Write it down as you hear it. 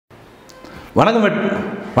வணக்கம்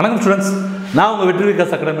ஸ்டூடெண்ட்ஸ், நான் உங்கள் வெற்றி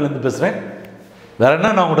விகாஸ் அகாடமிலேருந்து பேசுகிறேன். வேறு என்ன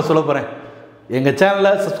நான் உங்கள்கிட்ட சொல்ல போகிறேன், எங்கள்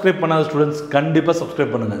சேனலை சப்ஸ்கிரைப் பண்ணாத ஸ்டூடெண்ட்ஸ் கண்டிப்பாக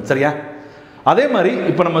சப்ஸ்கிரைப் பண்ணுங்கள், சரியா? அதே மாதிரி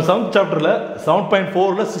இப்போ நம்ம 7th சாப்டரில்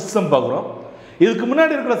 7.4ல் 6 சம் பார்க்குறோம். இதுக்கு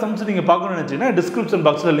முன்னாடி இருக்கிற சம்ஸ் நீங்கள் பார்க்கணும்னு நினச்சிங்கன்னா டிஸ்கிரிப்ஷன்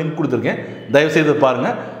பாக்ஸில் லிங்க் கொடுத்துருக்கேன், தயவுசெய்து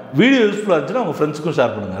பாருங்கள். வீடியோ யூஸ்ஃபுல்லாக இருந்துச்சுன்னா உங்கள் ஃப்ரெண்ட்ஸுக்கும்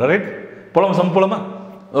ஷேர் பண்ணுங்கள். ரைட், போலாமா? சம் போலாமா?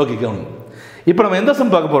 ஓகே, கவனிங்க. இப்போ நம்ம எந்த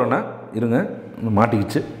சம் பார்க்க போகிறோன்னா, இருங்க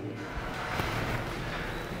மாட்டிக்கிச்சு,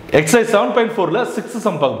 எக்ஸசைஸ் 7.4ல் 6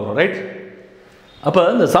 சம் பார்க்க போகிறோம். ரைட், அப்போ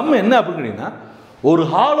இந்த சம் என்ன அப்படின்னு கேட்டிங்கன்னா, ஒரு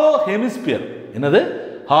ஹாலோ ஹெமிஸ்பியர். என்னது?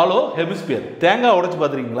 Hollow hemisphere. தேங்காய் உடைச்சு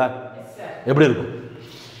பார்த்துருக்கீங்களா? எப்படி இருக்கும்?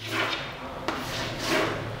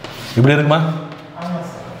 இப்படி இருக்குமா?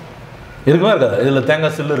 இருக்குமா இருக்காது? இதில்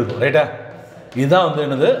தேங்காய் சில்லு இருக்கும். ரைட்டா? இதுதான் வந்து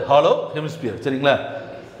என்னது? Hollow hemisphere. சரிங்களா?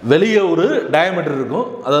 வெளியே ஒரு டயமீட்டர் இருக்கும்,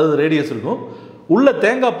 அதாவது ரேடியஸ் இருக்கும், உள்ள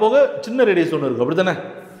தேங்காய் போக சின்ன ரேடியஸ் ஒன்று இருக்கும், அப்படி தானே?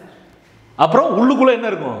 அப்புறம் உள்ளுக்குள்ளே என்ன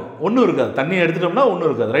இருக்கும்? ஒன்றும் இருக்காது. தண்ணி எடுத்துட்டோம்னா ஒன்றும்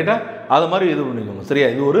இருக்காது. ரைட்டா? அது மாதிரி இது பண்ணிக்கோங்க, சரியா?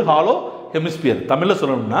 இது ஒரு ஹாலோ ஹெமிஸ்பியர். தமிழில்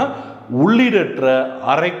சொல்லணும்னா உள்ளீடற்ற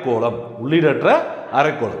அரைக்கோளம். உள்ளீடற்ற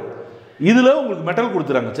அரைக்கோளம். இதில் உங்களுக்கு மெட்டல்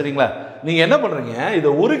கொடுத்துறாங்க, சரிங்களா? நீங்கள் என்ன பண்ணுறீங்க, இதை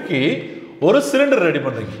உருக்கி ஒரு சிலிண்டர் ரெடி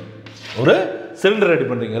பண்ணுறீங்க. ஒரு சிலிண்டர் ரெடி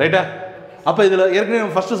பண்ணுறீங்க, ரைட்டா? அப்போ இதில் ஏற்கனவே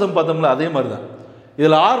ஃபஸ்ட்டு சம் பார்த்தோம்ல, அதே மாதிரி தான்.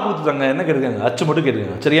 இதில் ஆர் கொடுத்துட்டாங்க, என்ன கேட்டுருக்காங்க? அச்சு மட்டும்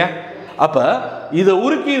கேட்டுருக்காங்க, சரியா? அப்போ இதை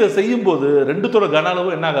உருக்கி இதை செய்யும்போது ரெண்டுத்தோட கன அளவு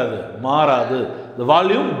என்ன ஆகாது? மாறாது. the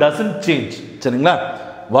volume doesn't change, சரிங்களா?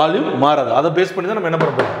 வால்யூம் மாறாது. அதை பேஸ் பண்ணி தான் நம்ம என்ன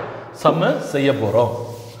பண்ண போகிறோம்? சம்ம செய்ய போகிறோம்.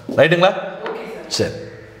 ரைட்டுங்களா? சரி,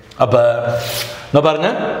 அப்போ இங்கே பாருங்க,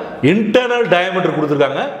 இன்டர்னல் டயமீட்டர்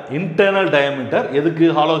கொடுத்துருக்காங்க. இன்டர்னல் டயமீட்டர் எதுக்கு?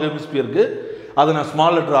 ஹாலோ ஹெமிஸ்பியருக்கு. அதை நான்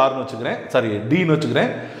ஸ்மால் லெட்டர் ஆர்னு வச்சுக்கிறேன், சாரி டின்னு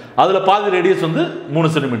வச்சுக்கிறேன். அதில் பாதி ரேடியஸ் வந்து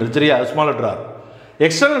 3 சென்டிமீட்டர், சரியா? Small letter R.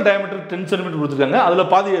 External diameter 10 centimetre கொடுத்துருக்காங்க. அதில்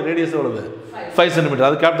பாதி ரேடியஸ் எவ்வளவு? 5 சென்டிமீட்டர்.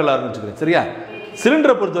 அது கேபிட்டல் ஆர்னு வச்சுக்கிறேன், சரியா?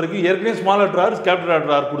 சிலிண்டரை பொறுத்த வரைக்கும் ஏற்கனவே small letter R capital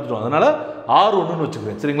letter R கொடுத்துருவோம், அதனால R1ன்னு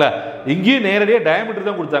வச்சுக்கிறேன், சரிங்களா? இங்கேயும் நேரடியாக டயமீட்டர்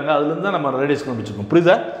தான் கொடுத்தாங்க, அதுலேருந்து தான் நம்ம ரேடியஸ் கண்டுபிடிச்சிருக்கோம்,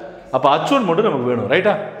 புரியுதா? அப்போ H1 மட்டும் நமக்கு வேணும்,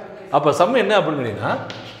 ரைட்டா? அப்போ சம் என்ன அப்படின்னு கேட்டிங்கன்னா,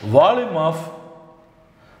 volume of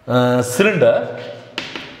cylinder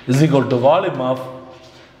is equal to volume of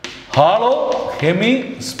hollow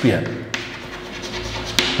hemisphere.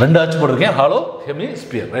 ரெண்டு ஆச்சு போட்டிருக்கேன், ஹாலோ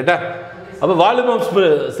ஹெமிஸ்பியர், ரைட்டா? அப்போ வால்யூம் ஆஃப்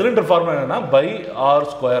சிலிண்டர் ஃபார்முலா என்னன்னா by R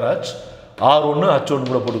square H. R1 H1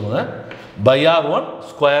 கூட போட்டுக்கோங்க, பை R1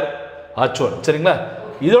 ஸ்கொயர் H1, சரிங்களா?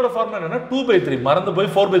 இதோட ஃபார்முலா என்னன்னா 2/3. மறந்து போய்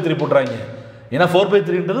 4/3 போட்டுறாங்க, ஏன்னா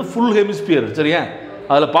 4/3ன்றது ஃபுல் ஹெமிஸ்பியர், சரியா?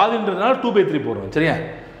 அதில் பாதின்றதுனால 2/3 போடுறோம், சரியா?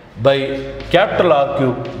 By capital R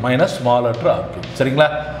cube minus small letter R cube, சரிங்களா?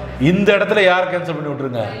 இந்த இடத்துல யார் கேன்சல் பண்ணி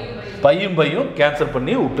விட்டுருங்க? பையும் கேன்சல்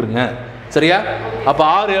பண்ணி விட்டுருங்க, சரியா? அப்போ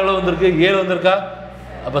ஆர் எவ்வளோ வந்திருக்கு? 7 வந்திருக்கா?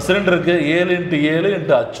 அப்போ சிலிண்டருக்கு 7 × 7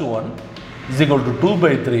 × H1 is equal to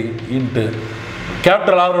 2/3 into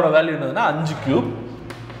capital ஆரோட வேல்யூ என்னதுன்னா 5 cube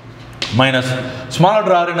minus small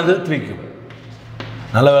letter R என்னது 3 கியூப்.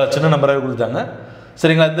 நல்ல சின்ன நம்பராகவே கொடுத்தாங்க,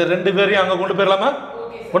 சரிங்களா? இந்த ரெண்டு பேரையும் அங்கே கொண்டு போயிடலாமா?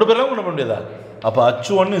 கொண்டு போயிடலாம், கொண்டு போக முடியாதா? அப்போ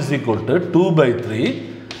H1 இஸ் ஈக்குவல் டு 2/3.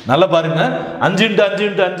 நல்லா பாருங்க, 5 × 5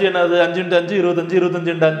 × 5 என்னது? 5 × 5 25, 25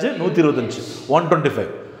 × 5 125, 125.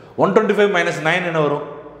 125 மைனஸ் 9 என்ன வரும்?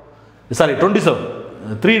 சாரி 27.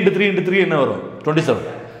 3 × 3 × 3 என்ன வரும்? 27.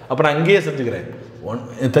 அப்போ நான் இங்கேயே செஞ்சுக்கிறேன்.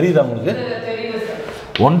 தெரியுதா உங்களுக்கு?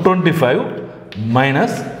 125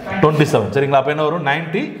 மைனஸ் 27, சரிங்களா? அப்போ என்ன வரும்?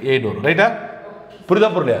 98 வரும், ரைட்டா? புரியுதா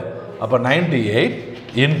புரியலையா? அப்போ 98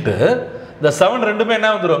 இன்ட்டு இந்த 7 ரெண்டுமே என்ன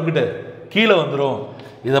வந்துடும்? அங்கிட்டு கீழே வந்துடும்.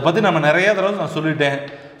 இதை பற்றி நம்ம நிறைய தடவை நான் சொல்லிட்டேன்.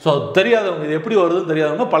 ஸோ தெரியாதவங்க, இது எப்படி வருதுன்னு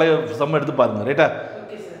தெரியாதவங்க பழைய சம் எடுத்து பாருங்கள், ரைட்டா?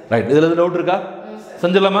 ரைட், இதில் எது டவுட் இருக்கா?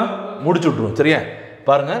 செஞ்சிடலாமா? முடிச்சு விட்ருவோம், சரியா?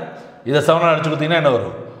 பாருங்கள், இதை 7 அடிச்சு கொடுத்தீங்கன்னா என்ன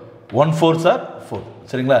வரும்? 1 4s are 4,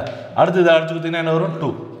 சரிங்களா? அடுத்து இதை அடிச்சு கொடுத்தீங்கன்னா என்ன வரும்? 2.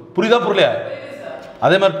 புரியுதா புரியலையா?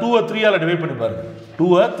 அதே மாதிரி 2-ஐ 3ஆல் டிவைட் பண்ணி பாருங்க.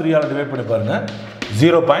 2-ஐ 3ஆல் டிவைட் பண்ணி பாருங்க.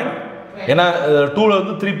 0 பாயிண்ட், ஏன்னா 2ல்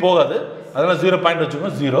வந்து 3 போகாது, அதனால 0 பாயிண்ட்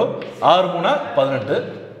வச்சுக்கோங்க. 0 6 3 18,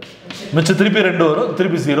 மிச்சம் திருப்பி 2 வரும்,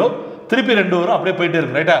 திருப்பி 0, திருப்பி 2 வரும், அப்படியே போயிட்டே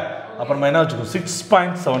இருக்கும், ரைட்டா? அப்புறம் நம்ம என்ன வச்சுக்கோ?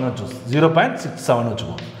 6.7 வச்சுக்கோ, 0.67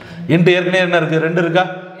 வச்சுக்கோ. இன்ட்டு ஏற்கனவே என்ன இருக்குது? 2 இருக்கா?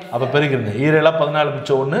 அப்போ பெருக்கிடுங்க. 7 14,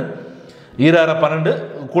 மிச்சம் 1, 7 12,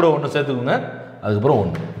 கூட 1 சேர்த்துக்கோங்க, அதுக்கப்புறம்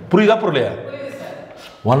 1. புரியுதா புரியலையா?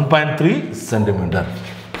 1.3 சென்டிமீட்டர்,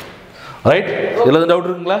 ரைட்? இதில் டவுட்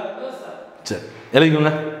இருக்குங்களா? சரி,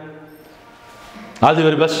 எழுதிக்கோங்க. All the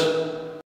very best.